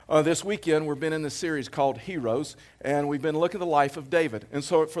This weekend, we've been in this series called Heroes, and we've been looking at the life of David. And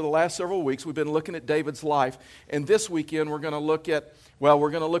so for the last several weeks, we've been looking at David's life. And this weekend, we're going to look at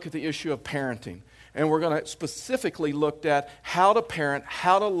the issue of parenting. And we're going to specifically look at how to parent,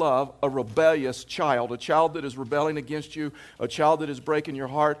 how to love a rebellious child, a child that is rebelling against you, a child that is breaking your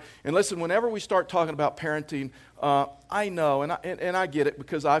heart. And listen, whenever we start talking about parenting, I know, and I get it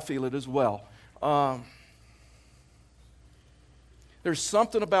because I feel it as well. There's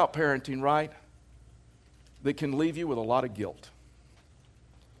something about parenting, right, that can leave you with a lot of guilt.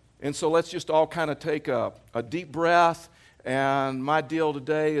 And so let's just all kind of take a deep breath. And my deal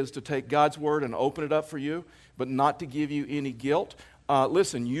today is to take God's word and open it up for you, but not to give you any guilt.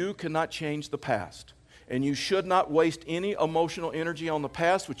 Listen, you cannot change the past. And you should not waste any emotional energy on the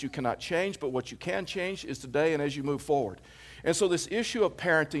past, which you cannot change, but what you can change is today and as you move forward. And so this issue of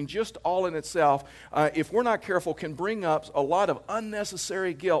parenting, just all in itself, if we're not careful, can bring up a lot of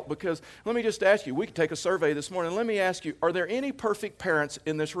unnecessary guilt. Because let me just ask you, we could take a survey this morning. Let me ask you, are there any perfect parents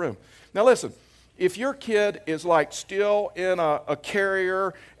in this room? Now listen, if your kid is like still in a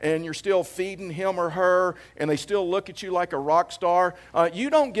carrier and you're still feeding him or her and they still look at you like a rock star,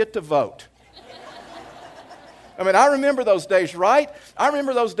 you don't get to vote. I mean, I remember those days, right? I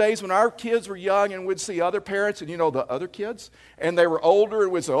remember those days when our kids were young and we'd see other parents and, you know, the other kids, and they were older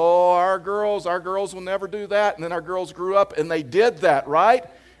and we'd say, oh, our girls will never do that. And then our girls grew up and they did that, right?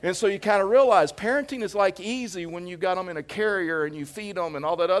 And so you kind of realize parenting is like easy when you got them in a carrier and you feed them and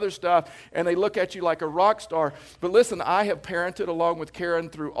all that other stuff, and they look at you like a rock star. But listen, I have parented along with Karen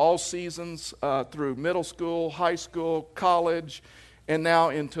through all seasons, through middle school, high school, college, and now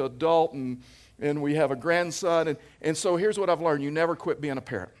into adult, and we have a grandson. And so here's what I've learned. You never quit being a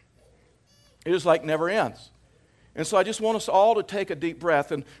parent. It just like never ends. And so I just want us all to take a deep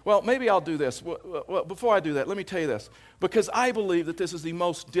breath. And, well, maybe I'll do this. Well, before I do that, let me tell you this. Because I believe that this is the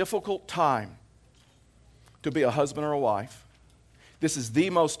most difficult time to be a husband or a wife. This is the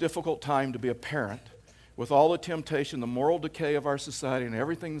most difficult time to be a parent. With all the temptation, the moral decay of our society, and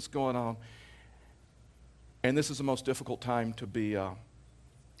everything that's going on. And this is the most difficult time to be a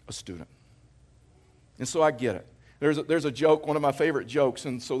student. And so I get it. There's a joke, one of my favorite jokes,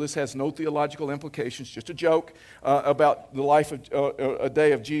 and so this has no theological implications, just a joke about the life of a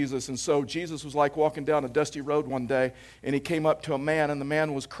day of Jesus. And so Jesus was like walking down a dusty road one day, and he came up to a man, and the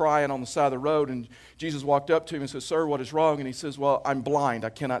man was crying on the side of the road, and Jesus walked up to him and said, "Sir, what is wrong?" And he says, "Well, I'm blind, I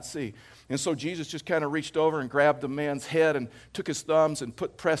cannot see." And so Jesus just kind of reached over and grabbed the man's head and took his thumbs and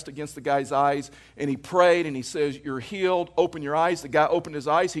pressed against the guy's eyes, and he prayed, and he says, "You're healed, open your eyes." The guy opened his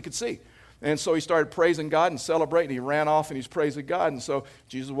eyes, he could see. And so he started praising God and celebrating. He ran off and he's praising God. And so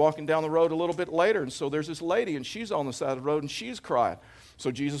Jesus was walking down the road a little bit later. And so there's this lady and she's on the side of the road and she's crying. So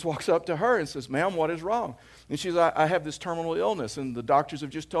Jesus walks up to her and says, "Ma'am, what is wrong?" And she says, I have this terminal illness and the doctors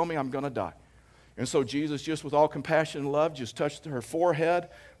have just told me I'm going to die." And so Jesus, just with all compassion and love, just touched her forehead,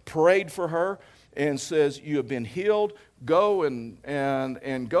 prayed for her, and says, "You have been healed. Go and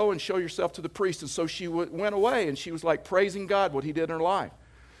go and show yourself to the priest." And so she went away and she was like praising God, what he did in her life.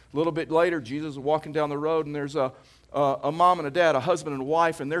 A little bit later, Jesus is walking down the road, and there's a mom and a dad, a husband and a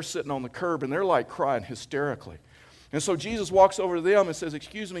wife, and they're sitting on the curb, and they're like crying hysterically. And so Jesus walks over to them and says,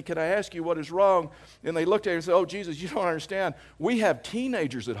 "Excuse me, can I ask you what is wrong?" And they looked at him and said, "Oh, Jesus, you don't understand. We have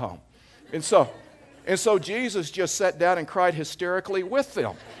teenagers at home." And so Jesus just sat down and cried hysterically with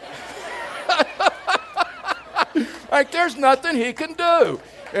them. Like there's nothing he can do.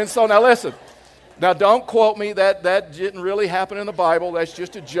 And so now listen. Now, don't quote me, that didn't really happen in the Bible. That's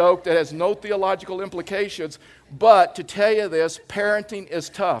just a joke that has no theological implications. But to tell you this, parenting is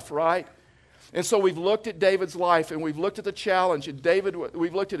tough, right? And so we've looked at David's life, and we've looked at the challenge. And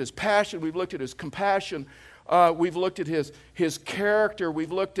we've looked at his passion. We've looked at his compassion. We've looked at his character.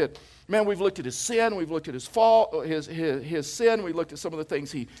 We've looked at his sin. We've looked at his fault, his sin. We looked at some of the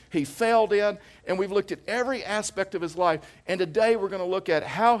things he failed in. And we've looked at every aspect of his life. And today we're going to look at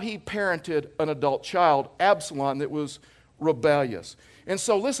how he parented an adult child, Absalom, that was rebellious. And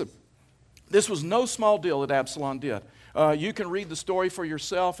so listen, this was no small deal that Absalom did. You can read the story for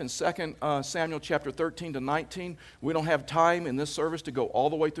yourself in 2 Samuel chapter 13 to 19. We don't have time in this service to go all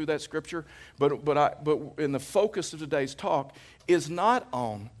the way through that scripture. But in the focus of today's talk is not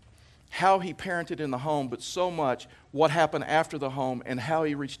on how he parented in the home, but so much what happened after the home and how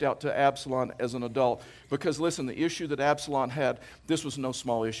he reached out to Absalom as an adult. Because listen, the issue that Absalom had, this was no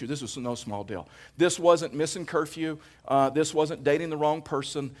small issue. This was no small deal. This wasn't missing curfew. This wasn't dating the wrong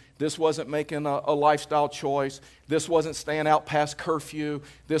person. This wasn't making a lifestyle choice. This wasn't staying out past curfew.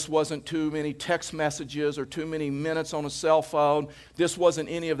 This wasn't too many text messages or too many minutes on a cell phone. This wasn't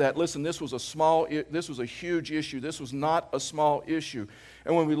any of that. Listen, this was a huge issue. This was not a small issue.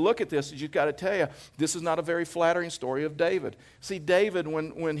 And when we look at this, you've got to tell you, this is not a very flattering story of David. See, David,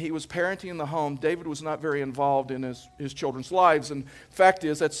 when he was parenting in the home, David was not very involved in his children's lives. And the fact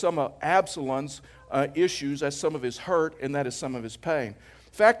is, that's some of Absalom's issues, that's some of his hurt, and that is some of his pain.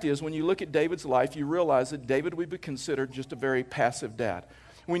 Fact is, when you look at David's life, you realize that David would be considered just a very passive dad.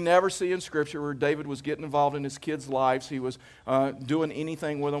 We never see in Scripture where David was getting involved in his kids' lives. He was doing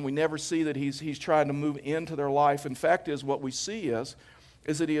anything with them. We never see that he's trying to move into their life. In fact, what we see is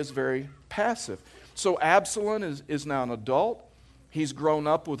that he is very passive. So Absalom is now an adult. He's grown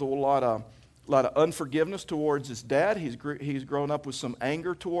up with a lot of unforgiveness towards his dad. He's grown up with some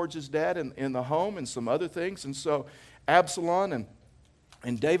anger towards his dad in the home and some other things. And so Absalom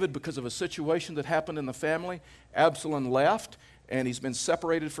and David, because of a situation that happened in the family, Absalom left. And he's been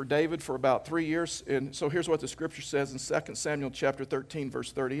separated from David for about 3 years. And so here's what the Scripture says in 2 Samuel chapter 13,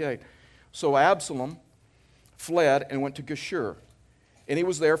 verse 38. So Absalom fled and went to Geshur. And he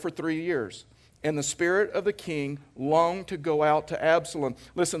was there for 3 years. And the spirit of the king longed to go out to Absalom.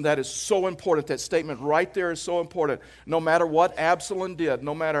 Listen, that is so important. That statement right there is so important. No matter what Absalom did,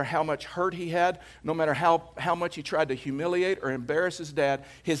 no matter how much hurt he had, no matter how much he tried to humiliate or embarrass his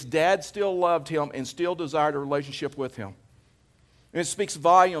dad still loved him and still desired a relationship with him. And it speaks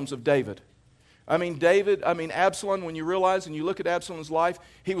volumes of David. Absalom, when you realize and you look at Absalom's life,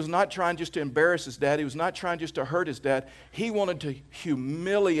 he was not trying just to embarrass his dad. He was not trying just to hurt his dad. He wanted to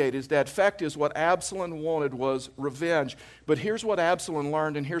humiliate his dad. Fact is, what Absalom wanted was revenge. But here's what Absalom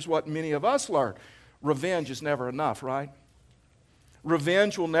learned, and here's what many of us learn. Revenge is never enough, right?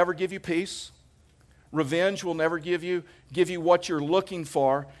 Revenge will never give you peace. Revenge will never give you what you're looking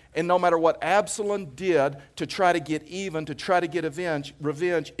for. And no matter what Absalom did to try to get even, to try to get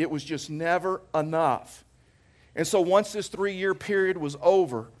revenge, it was just never enough. And so once this 3-year period was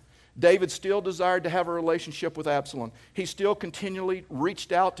over, David still desired to have a relationship with Absalom. He still continually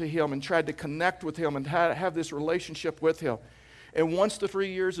reached out to him and tried to connect with him and have this relationship with him. And once the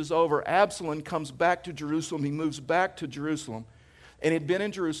 3 years is over, Absalom comes back to Jerusalem. He moves back to Jerusalem. And he'd been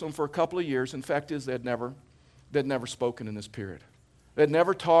in Jerusalem for a couple of years. In fact, they'd never spoken in this period. They'd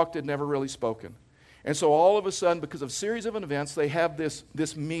never talked, they'd never really spoken. And so all of a sudden, because of a series of events, they have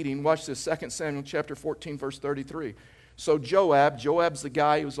this meeting. Watch this, 2 Samuel chapter 14, verse 33. So Joab's the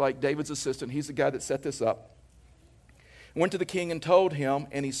guy who was like David's assistant. He's the guy that set this up. Went to the king and told him,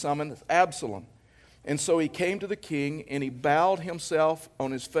 and he summoned Absalom. And so he came to the king, and he bowed himself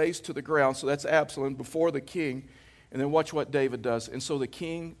on his face to the ground. So that's Absalom before the king. And then watch what David does. And so the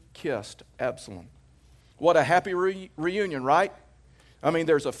king kissed Absalom. What a happy reunion, right?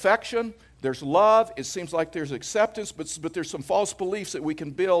 There's affection, there's love, it seems like there's acceptance, but there's some false beliefs that we can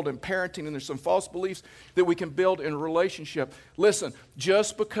build in parenting, and there's some false beliefs that we can build in a relationship. Listen,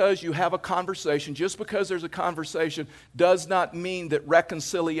 just because you have a conversation, just because there's a conversation, does not mean that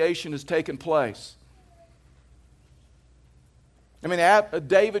reconciliation has taken place.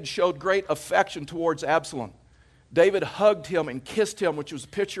 David showed great affection towards Absalom. David hugged him and kissed him, which was a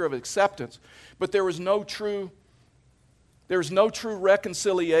picture of acceptance. But there was no true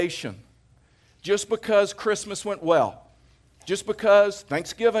reconciliation. Just because Christmas went well, just because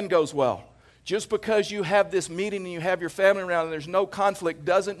Thanksgiving goes well, just because you have this meeting and you have your family around and there's no conflict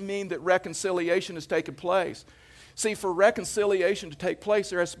doesn't mean that reconciliation has taken place. See, for reconciliation to take place,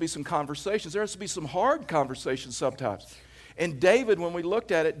 there has to be some conversations. There has to be some hard conversations sometimes. And David, when we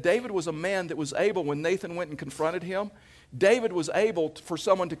looked at it, David was a man that was able, when Nathan went and confronted him, David was able for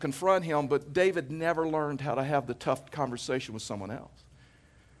someone to confront him, but David never learned how to have the tough conversation with someone else.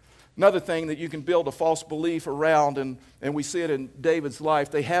 Another thing that you can build a false belief around, and we see it in David's life,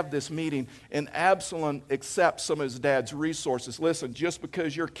 they have this meeting, and Absalom accepts some of his dad's resources. Listen, just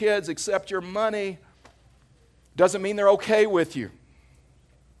because your kids accept your money doesn't mean they're okay with you.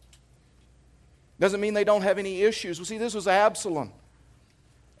 Doesn't mean they don't have any issues. Well, see, this was Absalom.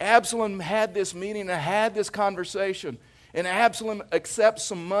 Absalom had this meeting and had this conversation. And Absalom accepts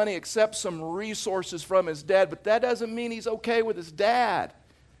some money, accepts some resources from his dad, but that doesn't mean he's okay with his dad.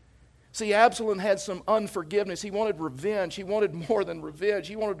 See, Absalom had some unforgiveness. He wanted revenge. He wanted more than revenge.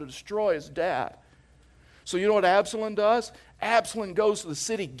 He wanted to destroy his dad. So you know what Absalom does? Absalom goes to the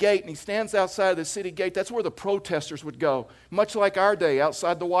city gate and he stands outside of the city gate. That's where the protesters would go, much like our day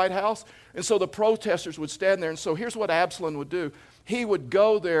outside the White House. And so the protesters would stand there. And so here's what Absalom would do. He would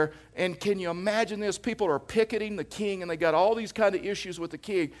go there, and can you imagine this? People are picketing the king, and they got all these kind of issues with the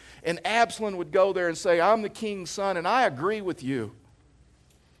king. And Absalom would go there and say, I'm the king's son, and I agree with you.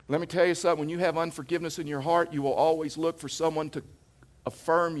 Let me tell you something. When you have unforgiveness in your heart, you will always look for someone to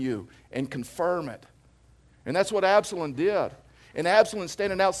affirm you and confirm it. And that's what Absalom did. And Absalom's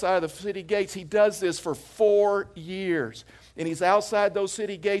standing outside of the city gates. He does this for 4 years. And he's outside those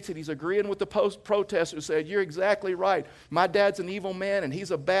city gates, and he's agreeing with the protesters who said, you're exactly right. My dad's an evil man, and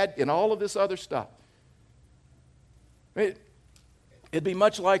he's a bad, and all of this other stuff. It'd be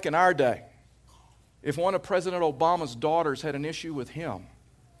much like in our day if one of President Obama's daughters had an issue with him,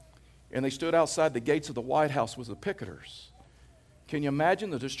 and they stood outside the gates of the White House with the picketers. Can you imagine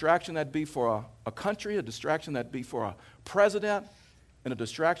the distraction that'd be for a country, a distraction that'd be for a president, and a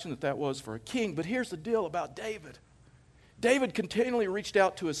distraction that was for a king? But here's the deal about David. David continually reached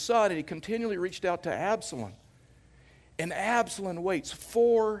out to his son, and he continually reached out to Absalom. And Absalom waits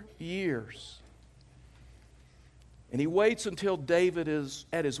 4 years. And he waits until David is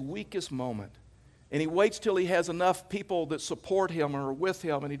at his weakest moment. And he waits till he has enough people that support him or are with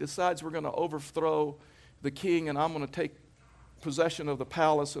him, and he decides, we're going to overthrow the king, and I'm going to take possession of the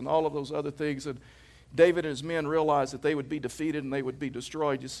palace and all of those other things. And David and his men realized that they would be defeated and they would be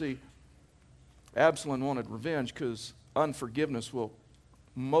destroyed. You see, Absalom wanted revenge because unforgiveness will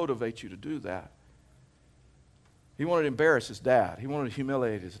motivate you to do that. He wanted to embarrass his dad. He wanted to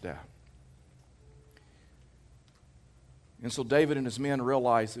humiliate his dad. And so David and his men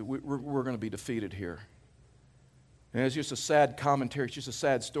realized that we're going to be defeated here. And it's just a sad commentary, it's just a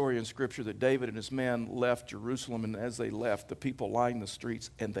sad story in Scripture that David and his men left Jerusalem, and as they left, the people lined the streets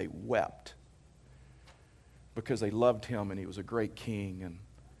and they wept because they loved him and he was a great king. And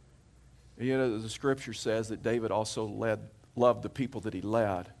you know, the Scripture says that David also loved the people that he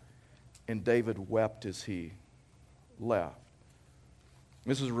led, and David wept as he left.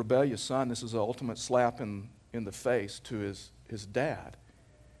 This is a rebellious son. This is an ultimate slap in the face to his dad.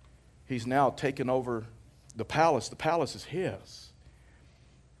 He's now taken over the palace. The palace is his.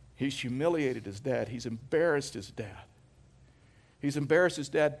 He's humiliated his dad. He's embarrassed his dad. He's embarrassed his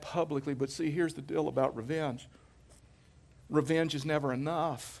dad publicly. But see, here's the deal about revenge. Revenge is never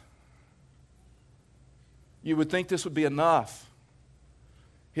enough. You would think this would be enough.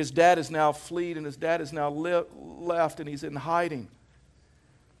 His dad is now fled, and his dad is now left, and he's in hiding.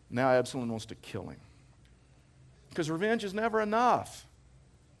 Now Absalom wants to kill him. Because revenge is never enough.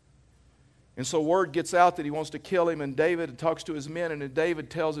 And so word gets out that he wants to kill him, and David talks to his men, and David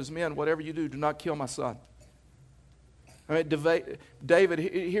tells his men, whatever you do, do not kill my son. I mean, David,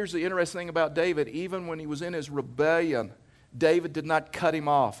 here's the interesting thing about David. Even when he was in his rebellion, David did not cut him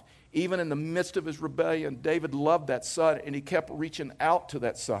off. Even in the midst of his rebellion, David loved that son, and he kept reaching out to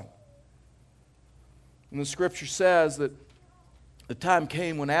that son. And the Scripture says that the time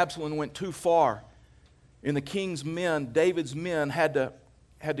came when Absalom went too far, and the king's men, David's men, had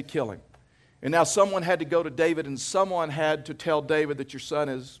to kill him. And now someone had to go to David, and someone had to tell David that your son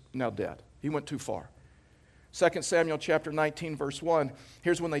is now dead. He went too far. 2 Samuel chapter 19, verse 1,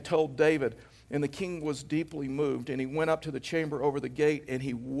 here's when they told David, and the king was deeply moved, and he went up to the chamber over the gate, and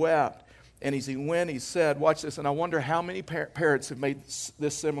he wept. And as he went, he said, watch this, and I wonder how many parents have made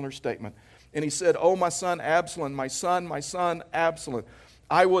this similar statement. And he said, oh, my son Absalom, my son Absalom,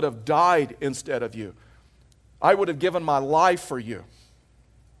 I would have died instead of you. I would have given my life for you.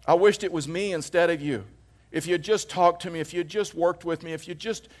 I wished it was me instead of you. If you had just talked to me, if you had just worked with me, if you'd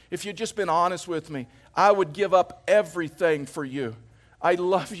just been honest with me, I would give up everything for you. I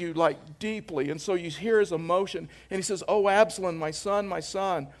love you like deeply. And so you hear his emotion, and he says, oh, Absalom, my son, my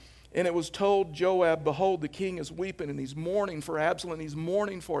son. And it was told Joab, behold, the king is weeping, and he's mourning for Absalom, he's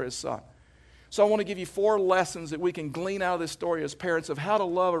mourning for his son. So I want to give you 4 lessons that we can glean out of this story as parents of how to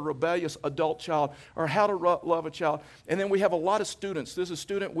love a rebellious adult child, or how to love a child. And then we have a lot of students. This is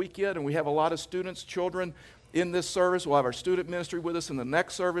student weekend, and we have a lot of students, children in this service. We'll have our student ministry with us in the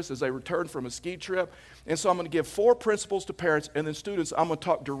next service as they return from a ski trip. And so I'm going to give 4 principles to parents, and then students, I'm going to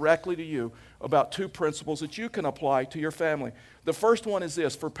talk directly to you about 2 principles that you can apply to your family. The first one is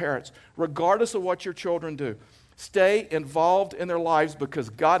this for parents. Regardless of what your children do, stay involved in their lives because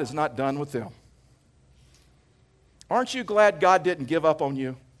God is not done with them. Aren't you glad God didn't give up on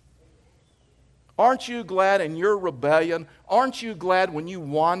you? Aren't you glad in your rebellion? Aren't you glad when you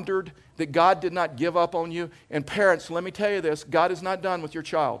wandered that God did not give up on you? And parents, let me tell you this, God is not done with your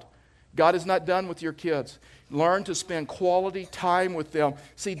child. God is not done with your kids. Learn to spend quality time with them.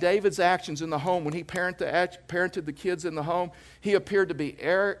 See, David's actions in the home, when he parented the kids in the home, he appeared to be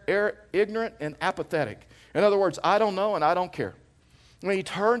ignorant and apathetic. In other words, I don't know and I don't care. When he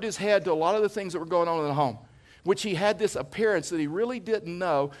turned his head to a lot of the things that were going on in the home, which he had this appearance that he really didn't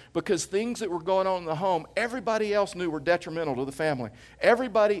know, because things that were going on in the home, everybody else knew were detrimental to the family.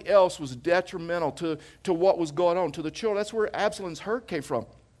 Everybody else was detrimental to what was going on, to the children. That's where Absalom's hurt came from.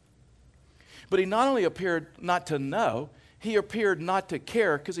 But he not only appeared not to know, he appeared not to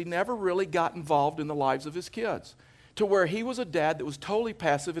care because he never really got involved in the lives of his kids. to where he was a dad that was totally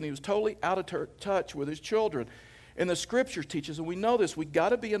passive and he was totally out of touch with his children. And the Scriptures teaches, and we know this, we got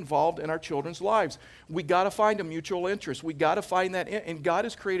to be involved in our children's lives. We got to find a mutual interest. We got to find that, and God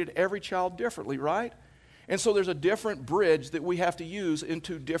has created every child differently, right? And so there's a different bridge that we have to use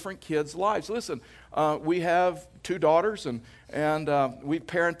into different kids' lives. Listen, we have 2 daughters, and we've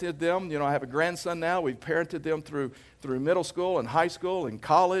parented them. You know, I have a grandson now. We've parented them through middle school and high school and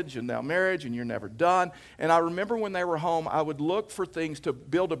college and now marriage, and you're never done. And I remember when they were home, I would look for things to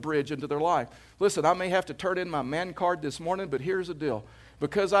build a bridge into their life. Listen, I may have to turn in my man card this morning, but here's the deal.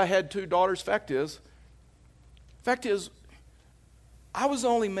 Because I had 2 daughters, fact is, I was the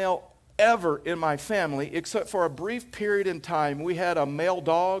only male ever in my family, except for a brief period in time. We had a male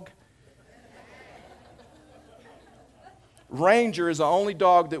dog. Ranger is the only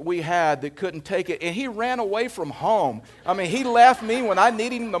dog that we had that couldn't take it, and he ran away from home. I mean, he left me when I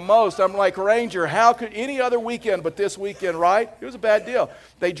needed him the most. I'm like, Ranger, how could any other weekend but this weekend, right? It was a bad deal.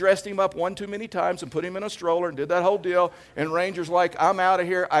 They dressed him up one too many times and put him in a stroller and did that whole deal, and Ranger's like, I'm out of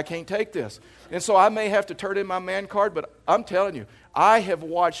here. I can't take this. And so I may have to turn in my man card, but I'm telling you, I have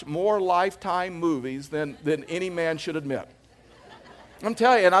watched more Lifetime movies than any man should admit. I'm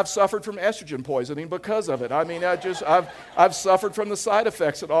telling you, and I've suffered from estrogen poisoning because of it. I mean, I've suffered from the side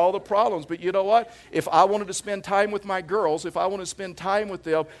effects and all the problems. But you know what? If I wanted to spend time with my girls, if I wanted to spend time with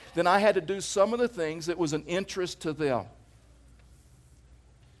them, then I had to do some of the things that was an interest to them,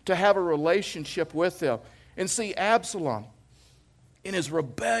 to have a relationship with them. And see, Absalom, in his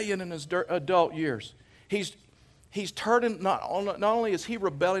rebellion in his adult years, he's turning, not only is he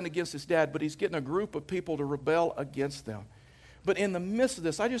rebelling against his dad, but he's getting a group of people to rebel against them. But in the midst of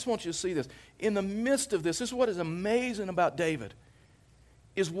this, I just want you to see this. In the midst of this is what is amazing about David.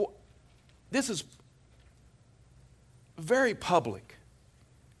 This is very public.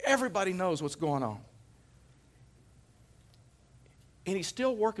 Everybody knows what's going on. And he's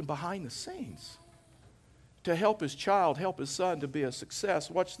still working behind the scenes to help his child, help his son to be a success.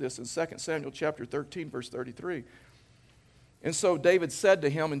 Watch this in 2 Samuel chapter 13, verse 33. And so David said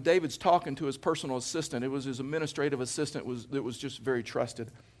to him, and David's talking to his personal assistant. It was his administrative assistant that was just very trusted.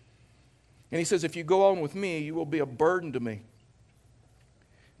 And he says, if you go on with me, you will be a burden to me.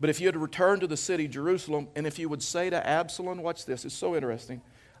 But if you had to return to the city, Jerusalem, and if you would say to Absalom, watch this, it's so interesting,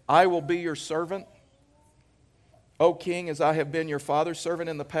 I will be your servant, O king, as I have been your father's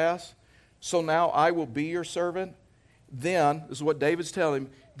servant in the past, so now I will be your servant. Then, this is what David's telling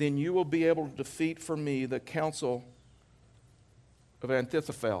him, then you will be able to defeat for me the counsel of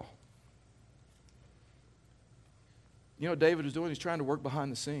Ahithophel. You know what David is doing? He's trying to work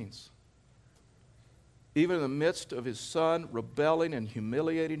behind the scenes. Even in the midst of his son rebelling and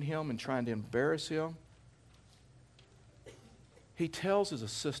humiliating him and trying to embarrass him, he tells his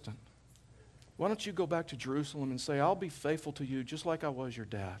assistant, why don't you go back to Jerusalem and say, I'll be faithful to you just like I was your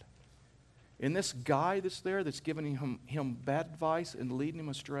dad. And this guy that's there that's giving him bad advice and leading him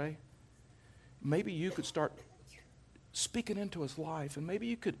astray, maybe you could start speaking into his life, and maybe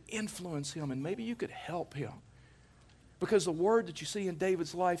you could influence him, and maybe you could help him. Because the word that you see in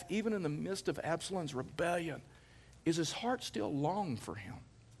David's life, even in the midst of Absalom's rebellion, is his heart still longed for him.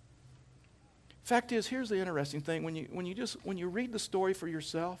 Fact is, here's the interesting thing. When you read the story for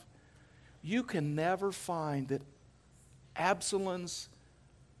yourself, you can never find that Absalom's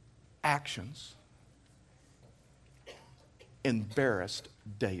actions embarrassed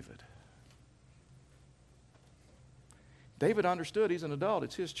David. David understood he's an adult.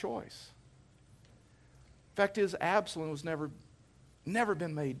 It's his choice. Fact is, Absalom was never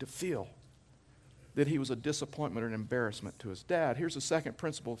been made to feel that he was a disappointment or an embarrassment to his dad. Here's the second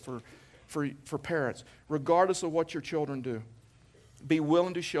principle for parents. Regardless of what your children do, be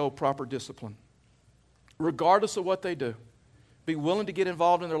willing to show proper discipline. Regardless of what they do, be willing to get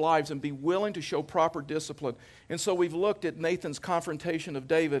involved in their lives and be willing to show proper discipline. And so we've looked at Nathan's confrontation of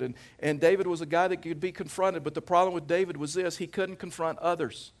David, and David was a guy that could be confronted, but the problem with David was this: he couldn't confront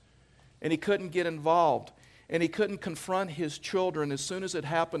others, and he couldn't get involved, and he couldn't confront his children as soon as it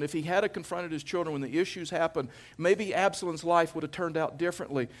happened. If he had confronted his children when the issues happened, maybe Absalom's life would have turned out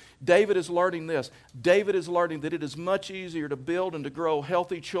differently. David is learning this. David is learning that it is much easier to build and to grow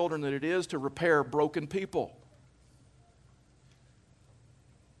healthy children than it is to repair broken people.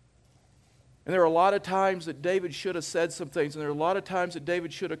 And there are a lot of times that David should have said some things, and there are a lot of times that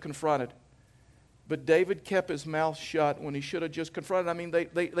David should have confronted. But David kept his mouth shut when he should have just confronted. I mean,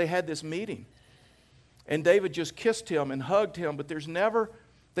 they had this meeting. And David just kissed him and hugged him, but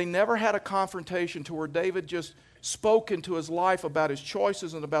they never had a confrontation to where David just spoke into his life about his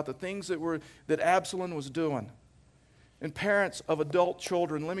choices and about the things that Absalom was doing. And parents of adult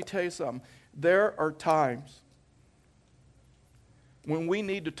children, let me tell you something. There are times when we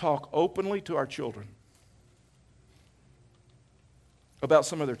need to talk openly to our children about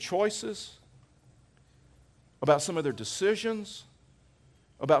some of their choices, about some of their decisions,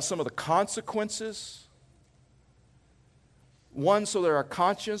 about some of the consequences. One, so that our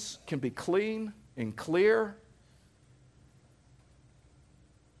conscience can be clean and clear,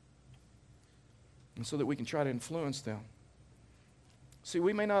 and so that we can try to influence them. See,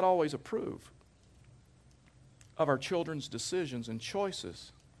 we may not always approve of our children's decisions and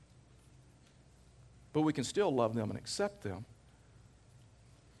choices, but we can still love them and accept them.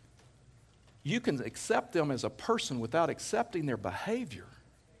 You can accept them as a person without accepting their behavior.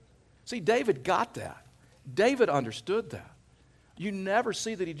 See, David got that. David understood that. You never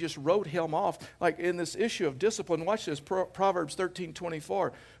see that he just wrote him off. Like in this issue of discipline, watch this, Proverbs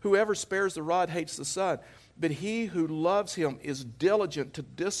 13:24. Whoever spares the rod hates the son, but he who loves him is diligent to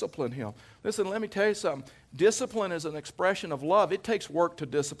discipline him. Listen, let me tell you something. Discipline is an expression of love. It takes work to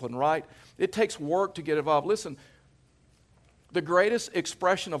discipline, right? It takes work to get involved. Listen, the greatest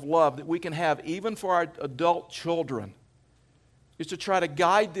expression of love that we can have, even for our adult children, is to try to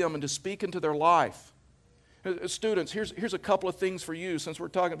guide them and to speak into their life. Students, here's a couple of things for you, since we're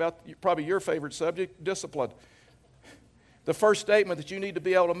talking about probably your favorite subject, discipline. The first statement that you need to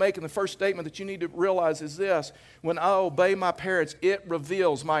be able to make, and the first statement that you need to realize is this: when I obey my parents, it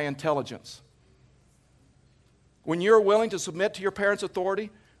reveals my intelligence. When you're willing to submit to your parents'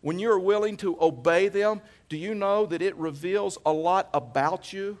 authority, when you're willing to obey them, do you know that it reveals a lot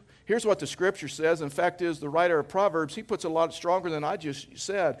about you? Here's what the Scripture says. In fact, is the writer of Proverbs, he puts a lot stronger than I just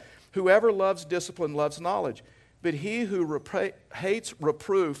said. Whoever loves discipline loves knowledge, but he who hates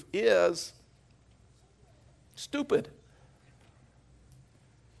reproof is stupid.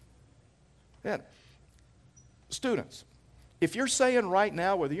 Man, students, if you're saying right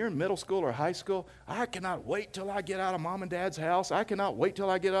now, whether you're in middle school or high school, I cannot wait till I get out of mom and dad's house. I cannot wait till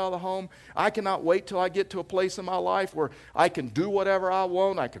I get out of the home. I cannot wait till I get to a place in my life where I can do whatever I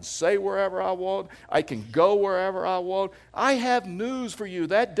want. I can say wherever I want. I can go wherever I want. I have news for you.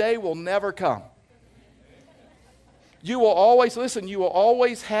 That day will never come. You will always, listen, you will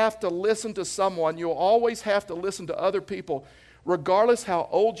always have to listen to someone. You will always have to listen to other people, regardless how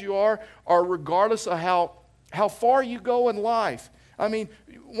old you are or regardless of how far you go in life. I mean,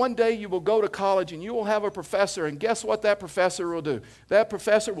 one day you will go to college and you will have a professor, and guess what that professor will do? That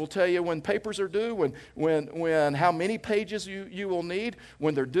professor will tell you when papers are due, when how many pages you will need,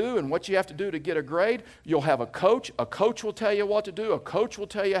 when they're due, and what you have to do to get a grade. You'll have a coach. A coach will tell you what to do. A coach will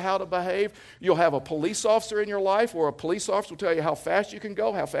tell you how to behave. You'll have a police officer in your life, or a police officer will tell you how fast you can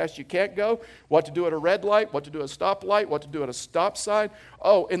go, how fast you can't go, what to do at a red light, what to do at a stoplight, what to do at a stop sign.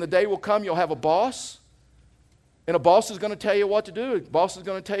 Oh, and the day will come you'll have a boss. And a boss is going to tell you what to do. A boss is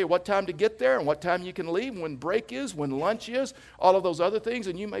going to tell you what time to get there and what time you can leave, when break is, when lunch is, all of those other things.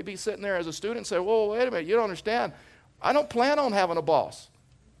 And you may be sitting there as a student and say, whoa, wait a minute, you don't understand. I don't plan on having a boss.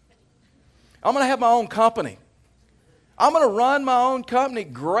 I'm going to have my own company. I'm going to run my own company.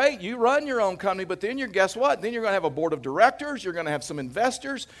 Great, you run your own company, but then guess what? Then you're going to have a board of directors. You're going to have some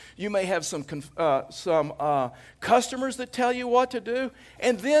investors. You may have some customers that tell you what to do.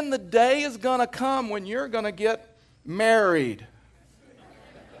 And then the day is going to come when you're going to get married.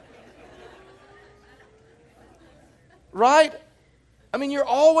 Right? I mean, you're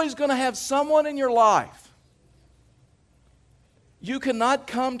always going to have someone in your life. You cannot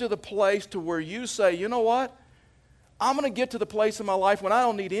come to the place to where you say, you know what? I'm going to get to the place in my life when I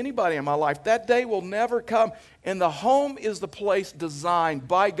don't need anybody in my life. That day will never come. And the home is the place designed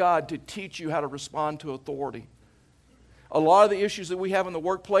by God to teach you how to respond to authority. A lot of the issues that we have in the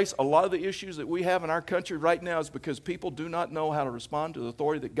workplace, a lot of the issues that we have in our country right now is because people do not know how to respond to the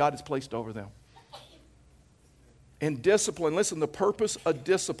authority that God has placed over them. And discipline, listen, the purpose of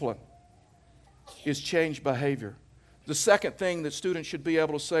discipline is change behavior. The second thing that students should be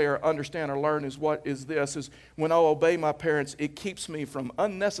able to say or understand or learn is when I obey my parents, it keeps me from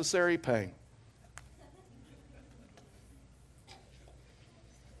unnecessary pain.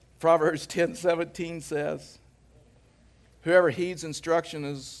 Proverbs 10:17 says, whoever heeds instruction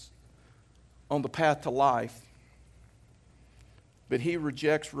is on the path to life, but he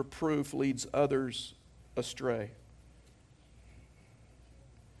rejects reproof leads others astray.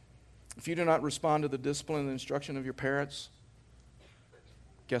 If you do not respond to the discipline and the instruction of your parents,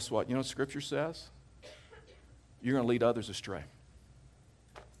 guess what? You know what Scripture says? You're going to lead others astray.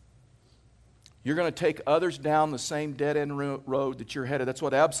 You're going to take others down the same dead-end road that you're headed. That's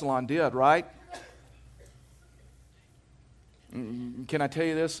what Absalom did, right? Can I tell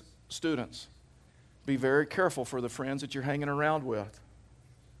you this, students? Be very careful for the friends that you're hanging around with.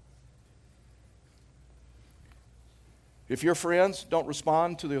 If your friends don't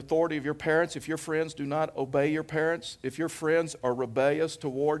respond to the authority of your parents, if your friends do not obey your parents, if your friends are rebellious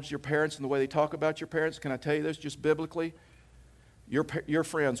towards your parents and the way they talk about your parents, can I tell you this just biblically? Your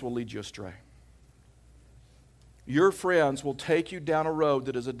friends will lead you astray. Your friends will take you down a road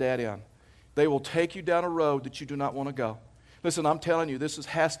that is a dead end. They will take you down a road that you do not want to go. Listen, I'm telling you, this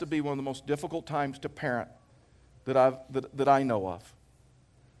has to be one of the most difficult times to parent that I know of.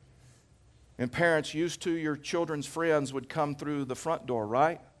 And parents, used to your children's friends would come through the front door,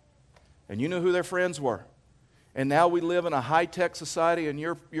 right? And you knew who their friends were. And now we live in a high-tech society, and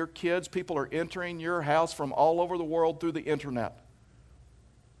your kids, people are entering your house from all over the world through the internet.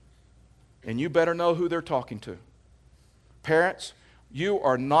 And you better know who they're talking to. Parents, you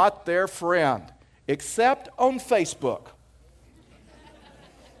are not their friend, except on Facebook.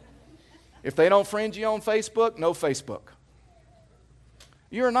 If they don't friend you on Facebook, no Facebook.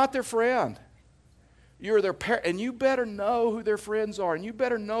 You are not their friend. You're their parent, and you better know who their friends are, and you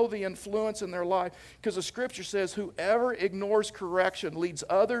better know the influence in their life, because the Scripture says, whoever ignores correction leads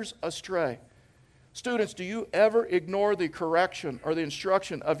others astray. Students, do you ever ignore the correction or the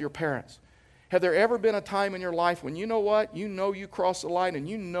instruction of your parents? Have there ever been a time in your life when you know what? You know you crossed the line and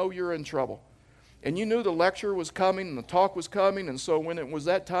you know you're in trouble. And you knew the lecture was coming and the talk was coming, and so when it was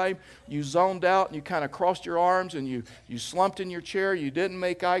that time, you zoned out and you kind of crossed your arms and you slumped in your chair, you didn't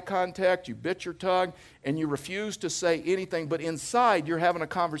make eye contact, you bit your tongue, and you refused to say anything. But inside, you're having a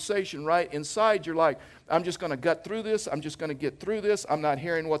conversation, right? Inside, you're like, I'm just going to gut through this, I'm just going to get through this, I'm not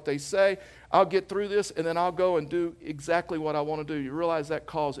hearing what they say, I'll get through this, and then I'll go and do exactly what I want to do. You realize that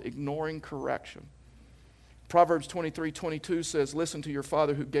calls ignoring correction. Proverbs 23:22 says, listen to your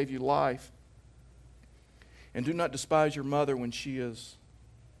father who gave you life, and do not despise your mother when she is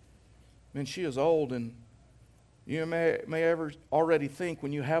old. And you may ever already think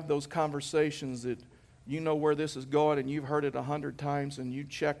when you have those conversations that you know where this is going and you've heard it 100 times, and you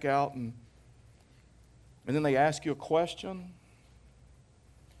check out and then they ask you a question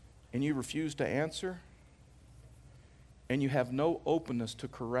and you refuse to answer, and you have no openness to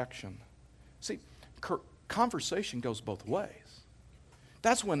correction. See, conversation goes both ways.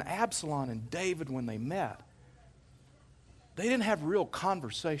 That's when Absalom and David, when they met, they didn't have real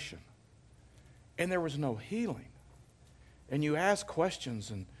conversation, and there was no healing. And you ask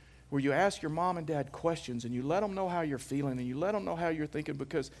questions, and where you ask your mom and dad questions, and you let them know how you're feeling, and you let them know how you're thinking,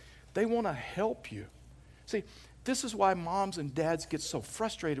 because they want to help you. See, this is why moms and dads get so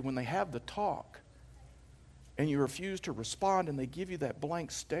frustrated when they have the talk, and you refuse to respond, and they give you that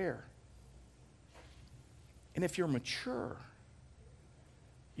blank stare. And if you're mature,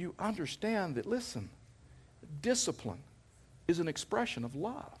 you understand that, listen, discipline is an expression of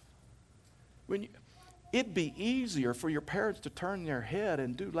love. It'd be easier for your parents to turn their head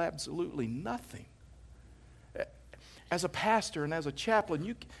and do absolutely nothing. As a pastor and as a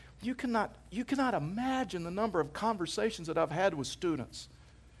chaplain, you cannot imagine the number of conversations that I've had with students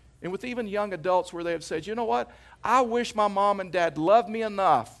and with even young adults where they have said, you know what, I wish my mom and dad loved me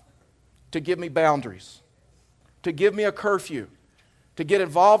enough to give me boundaries, to give me a curfew, to get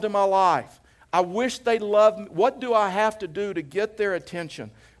involved in my life. I wish they loved me. What do I have to do to get their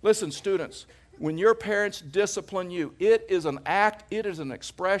attention? Listen, students, when your parents discipline you, it is an act, it is an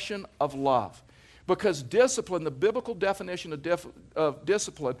expression of love. Because discipline, the biblical definition of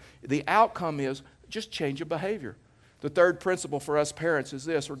discipline, the outcome is just change of behavior. The third principle for us parents is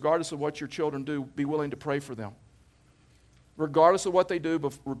this: regardless of what your children do, be willing to pray for them. Regardless of what they do,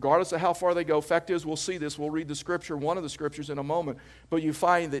 but regardless of how far they go. Fact is, we'll see this. We'll read the scripture, one of the scriptures in a moment. But you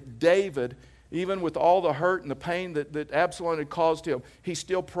find that David, even with all the hurt and the pain that Absalom had caused him, he's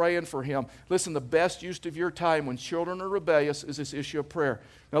still praying for him. Listen, the best use of your time when children are rebellious is this issue of prayer.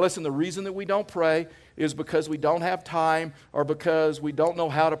 Now listen, the reason that we don't pray is because we don't have time or because we don't know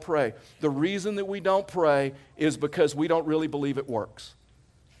how to pray. The reason that we don't pray is because we don't really believe it works.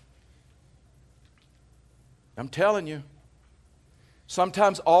 I'm telling you,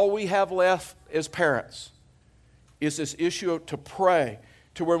 sometimes all we have left as parents is this issue to pray,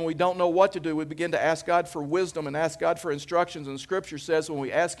 to where when we don't know what to do, we begin to ask God for wisdom and ask God for instructions. And Scripture says when we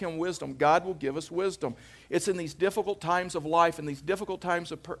ask Him wisdom, God will give us wisdom. It's in these difficult times of life and these difficult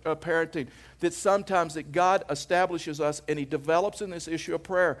times of parenting that sometimes that God establishes us and He develops in this issue of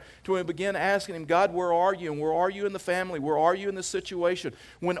prayer. To when we begin asking Him, God, where are you? And where are you in the family? Where are you in this situation?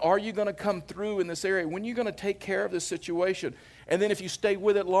 When are you going to come through in this area? When are you going to take care of this situation? And then if you stay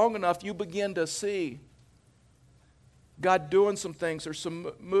with it long enough, you begin to see God doing some things. There's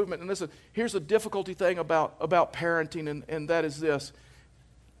some movement. And listen, here's the difficulty thing about parenting, and that is this.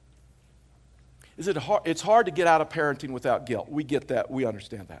 It's hard to get out of parenting without guilt. We get that. We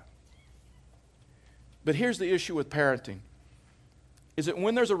understand that. But here's the issue with parenting, is that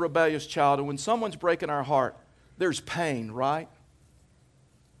when there's a rebellious child and when someone's breaking our heart, there's pain, right?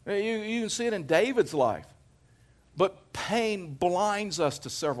 You can see it in David's life. But pain blinds us to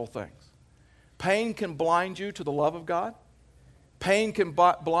several things. Pain can blind you to the love of God. Pain can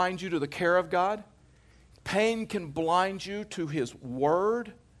blind you to the care of God. Pain can blind you to His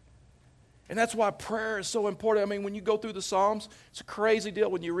Word. And that's why prayer is so important. I mean, when you go through the Psalms, it's a crazy deal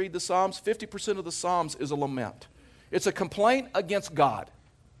when you read the Psalms. 50% of the Psalms is a lament. It's a complaint against God.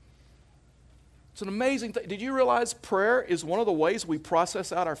 It's an amazing thing. Did you realize prayer is one of the ways we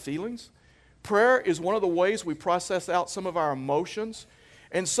process out our feelings? Prayer is one of the ways we process out some of our emotions.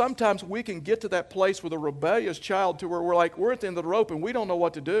 And sometimes we can get to that place with a rebellious child to where we're at the end of the rope and we don't know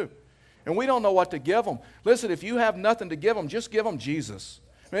what to do. And we don't know what to give them. Listen, if you have nothing to give them, just give them Jesus.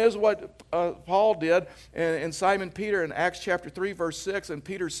 I mean, this is what Paul did in Simon Peter in Acts chapter 3, verse 6. And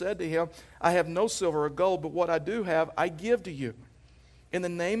Peter said to him, I have no silver or gold, but what I do have, I give to you. In the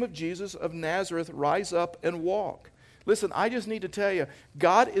name of Jesus of Nazareth, rise up and walk. Listen, I just need to tell you,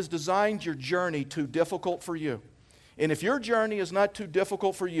 God has designed your journey too difficult for you. And if your journey is not too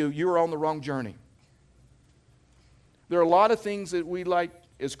difficult for you, you're on the wrong journey. There are a lot of things that we like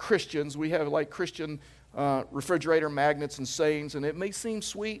as Christians. We have like Christian refrigerator magnets and sayings, and it may seem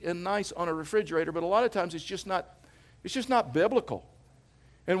sweet and nice on a refrigerator, but a lot of times it's just not biblical.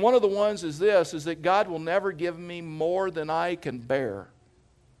 And one of the ones is this, is that God will never give me more than I can bear.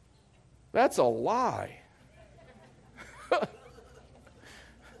 That's a lie.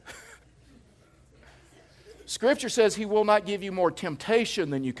 Scripture says He will not give you more temptation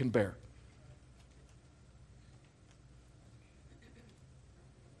than you can bear.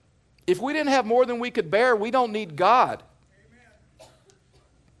 If we didn't have more than we could bear, we don't need God. Amen.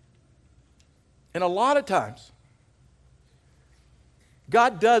 And a lot of times,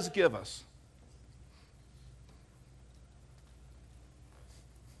 God does give us.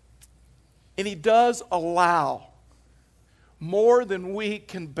 And He does allow more than we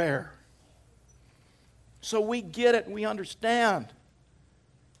can bear. So we get it and we understand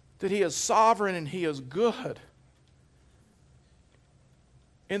that He is sovereign and He is good.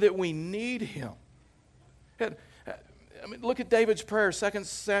 And that we need Him. I mean, look at David's prayer, 2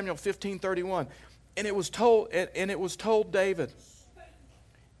 Samuel 15:31. And it was told David,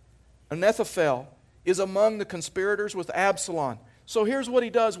 Ahithophel is among the conspirators with Absalom. So here's what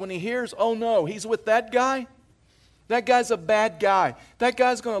he does when he hears, oh no, he's with that guy. That guy's a bad guy. That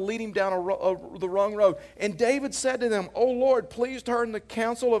guy's going to lead him down the wrong road. And David said to them, oh Lord, please turn the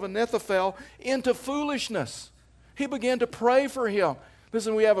counsel of Ahithophel into foolishness. He began to pray for him.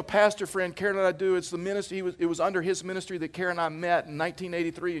 Listen, we have a pastor friend, Karen and I do. It's the ministry. It was under his ministry that Karen and I met in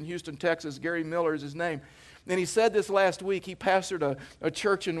 1983 in Houston, Texas. Gary Miller is his name. And he said this last week. He pastored a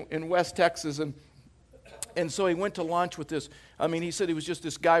church in West Texas, and so he went to lunch with this. I mean, he said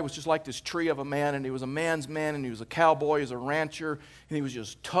this guy was just like this tree of a man, and he was a man's man, and he was a cowboy, he was a rancher, and he was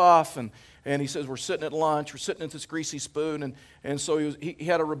just tough. And he says, we're sitting at lunch, we're sitting at this greasy spoon, and so he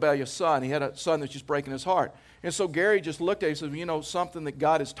had a rebellious son. He had a son that's just breaking his heart. And so Gary just looked at him and said, you know, something that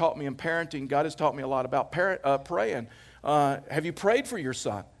God has taught me in parenting, God has taught me a lot about praying. Have you prayed for your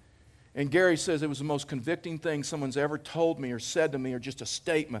son? And Gary says it was the most convicting thing someone's ever told me or said to me, or just a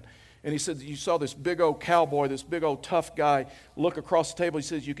statement. And he said, you saw this big old cowboy, this big old tough guy look across the table. He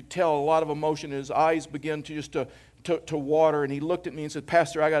says, you could tell a lot of emotion. His eyes began to water. And he looked at me and said,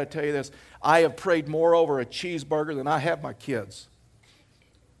 Pastor, I got to tell you this. I have prayed more over a cheeseburger than I have my kids.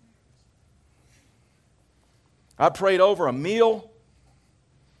 I prayed over a meal.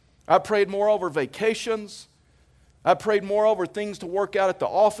 I prayed more over vacations. I prayed more over things to work out at the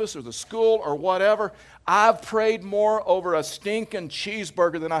office or the school or whatever. I've prayed more over a stinking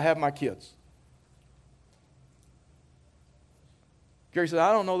cheeseburger than I have my kids. Gary said,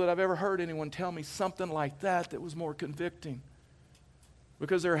 I don't know that I've ever heard anyone tell me something like that was more convicting.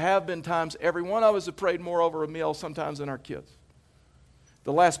 Because there have been times, every one of us have prayed more over a meal sometimes than our kids.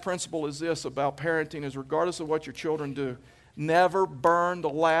 The last principle is this about parenting is regardless of what your children do, never burn the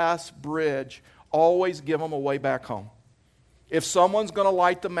last bridge. Always give them a way back home. If someone's going to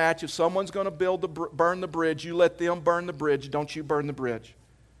light the match, if someone's going to burn the bridge, you let them burn the bridge. Don't you burn the bridge.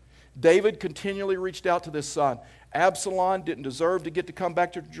 David continually reached out to this son. Absalom didn't deserve to get to come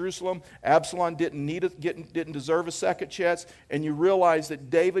back to Jerusalem. Absalom didn't deserve a second chance. And you realize that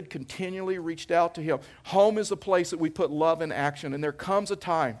David continually reached out to him. Home is the place that we put love in action. And there comes a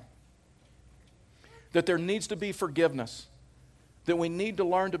time that there needs to be forgiveness. That we need to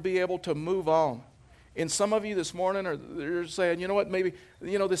learn to be able to move on. And some of you this morning are saying, you know what, maybe,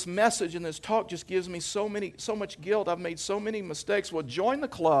 this message and this talk just gives me so much guilt. I've made so many mistakes. Well, join the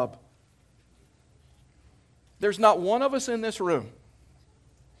club. There's not one of us in this room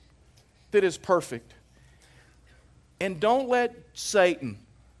that is perfect. And don't let Satan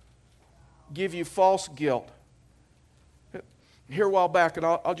give you false guilt. Here a while back, and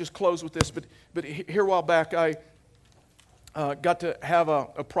I'll just close with this, but here a while back I got to have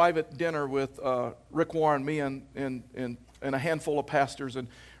a private dinner with Rick Warren, me and a handful of pastors. And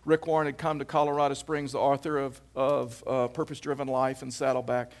Rick Warren had come to Colorado Springs, the author of Purpose-Driven Life and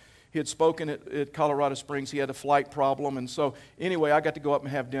Saddleback. He had spoken at Colorado Springs. He had a flight problem. And so anyway, I got to go up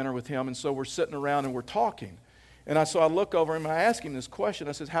and have dinner with him. And so we're sitting around and we're talking. And so I look over him and I ask him this question.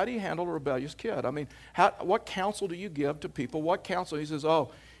 I says, how do you handle a rebellious kid? I mean, what counsel do you give to people? What counsel? He says,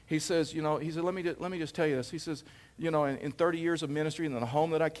 let me just tell you this. He says, in 30 years of ministry and in the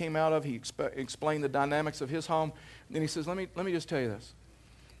home that I came out of, he explained the dynamics of his home. And he says, let me just tell you this.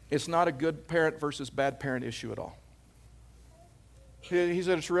 It's not a good parent versus bad parent issue at all. He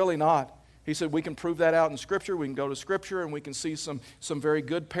said, it's really not. He said, we can prove that out in Scripture. We can go to Scripture and we can see some very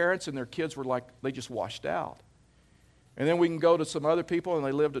good parents and their kids were like, they just washed out. And then we can go to some other people and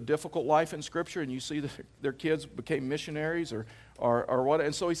they lived a difficult life in Scripture and you see that their kids became missionaries or what.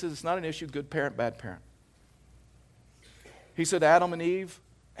 And so he says, it's not an issue, good parent, bad parent. He said Adam and Eve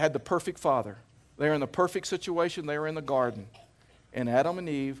had the perfect father. They were in the perfect situation. They were in the garden. And Adam and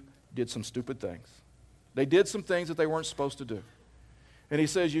Eve did some stupid things. They did some things that they weren't supposed to do. And he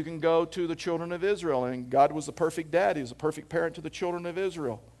says you can go to the children of Israel, and God was the perfect dad. He was a perfect parent to the children of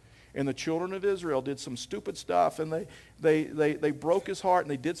Israel. And the children of Israel did some stupid stuff, and they broke his heart,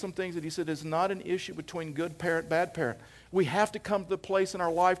 and they did some things that he said is not an issue between good parent, bad parent. We have to come to the place in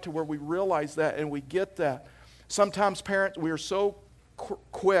our life to where we realize that and we get that. Sometimes parents, we are so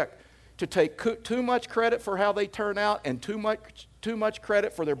quick to take too much credit for how they turn out and too much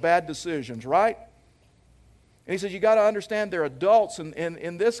credit for their bad decisions, right? And he says, you got to understand they're adults.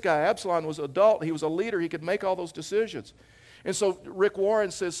 And this guy, Absalom, was an adult. He was a leader. He could make all those decisions. And so Rick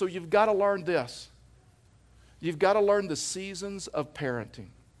Warren says, so you've got to learn this. You've got to learn the seasons of parenting.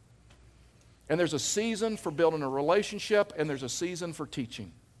 And there's a season for building a relationship, and there's a season for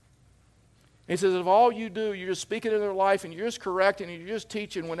teaching. He says, if all you do, you're just speaking into their life, and you're just correcting, and you're just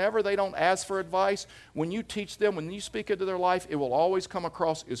teaching, whenever they don't ask for advice, when you teach them, when you speak into their life, it will always come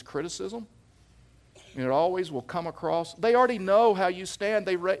across as criticism. And it always will come across. They already know how you stand.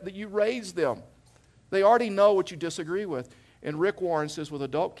 You raised them. They already know what you disagree with. And Rick Warren says, with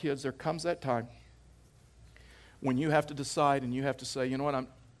adult kids, there comes that time when you have to decide and you have to say, you know what,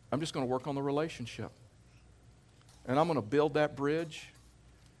 I'm just going to work on the relationship. And I'm going to build that bridge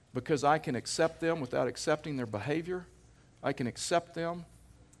because I can accept them without accepting their behavior. I can accept them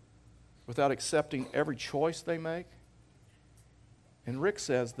without accepting every choice they make. And Rick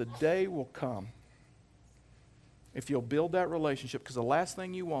says, the day will come if you'll build that relationship, because the last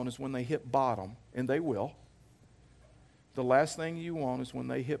thing you want is when they hit bottom, and they will. The last thing you want is when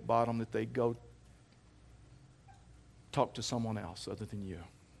they hit bottom that they go talk to someone else other than you.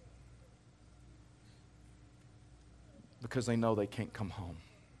 Because they know they can't come home.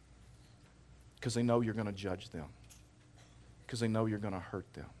 Because they know you're going to judge them. Because they know you're going to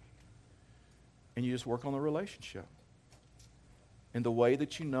hurt them. And you just work on the relationship. And the way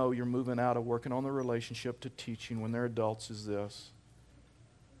that you know you're moving out of working on the relationship to teaching when they're adults is this.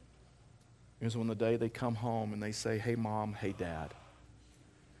 Is when the day they come home and they say, hey mom, hey dad,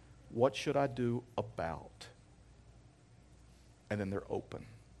 what should I do about? And then they're open.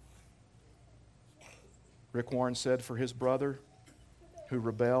 Rick Warren said for his brother who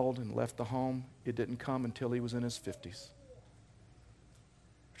rebelled and left the home, it didn't come until he was in his 50s.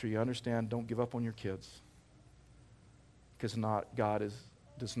 So you understand, don't give up on your kids. Because God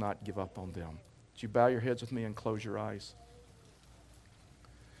does not give up on them. Would you bow your heads with me and close your eyes?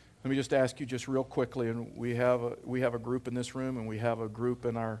 Let me just ask you just real quickly, and we have a group in this room, and we have a group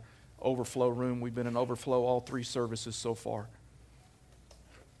in our overflow room. We've been in overflow all 3 services so far.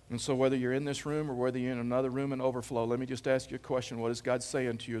 And so whether you're in this room or whether you're in another room in overflow, let me just ask you a question. What is God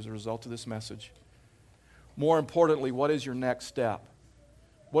saying to you as a result of this message? More importantly, what is your next step?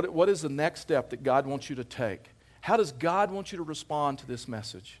 What is the next step that God wants you to take? How does God want you to respond to this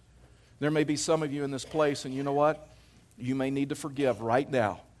message? There may be some of you in this place, and you know what? You may need to forgive right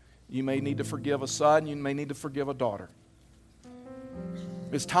now. You may need to forgive a son. You may need to forgive a daughter.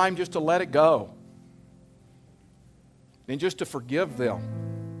 It's time just to let it go. And just to forgive them.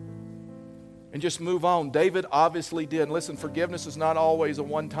 And just move on. David obviously did. And listen, forgiveness is not always a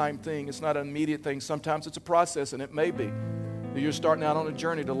one-time thing. It's not an immediate thing. Sometimes it's a process, and it may be. You're starting out on a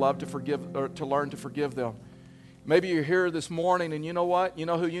journey to love to forgive, or to learn to forgive them. Maybe you're here this morning and you know what? You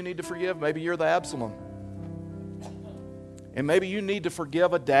know who you need to forgive? Maybe you're the Absalom. And maybe you need to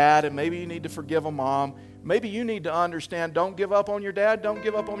forgive a dad, and maybe you need to forgive a mom. Maybe you need to understand, don't give up on your dad, don't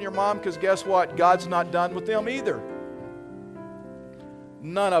give up on your mom, because guess what? God's not done with them either.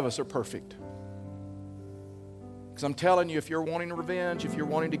 None of us are perfect. Because I'm telling you, if you're wanting revenge, if you're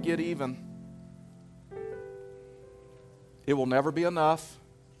wanting to get even, it will never be enough.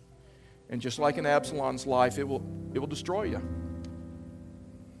 And just like in Absalom's life, it will destroy you.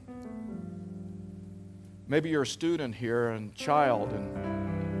 Maybe you're a student here and child,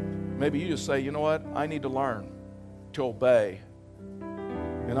 and maybe you just say, you know what, I need to learn to obey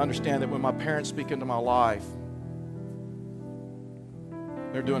and understand that when my parents speak into my life,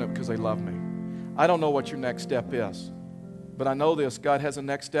 they're doing it because they love me. I don't know what your next step is, but I know this: God has a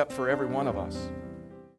next step for every one of us.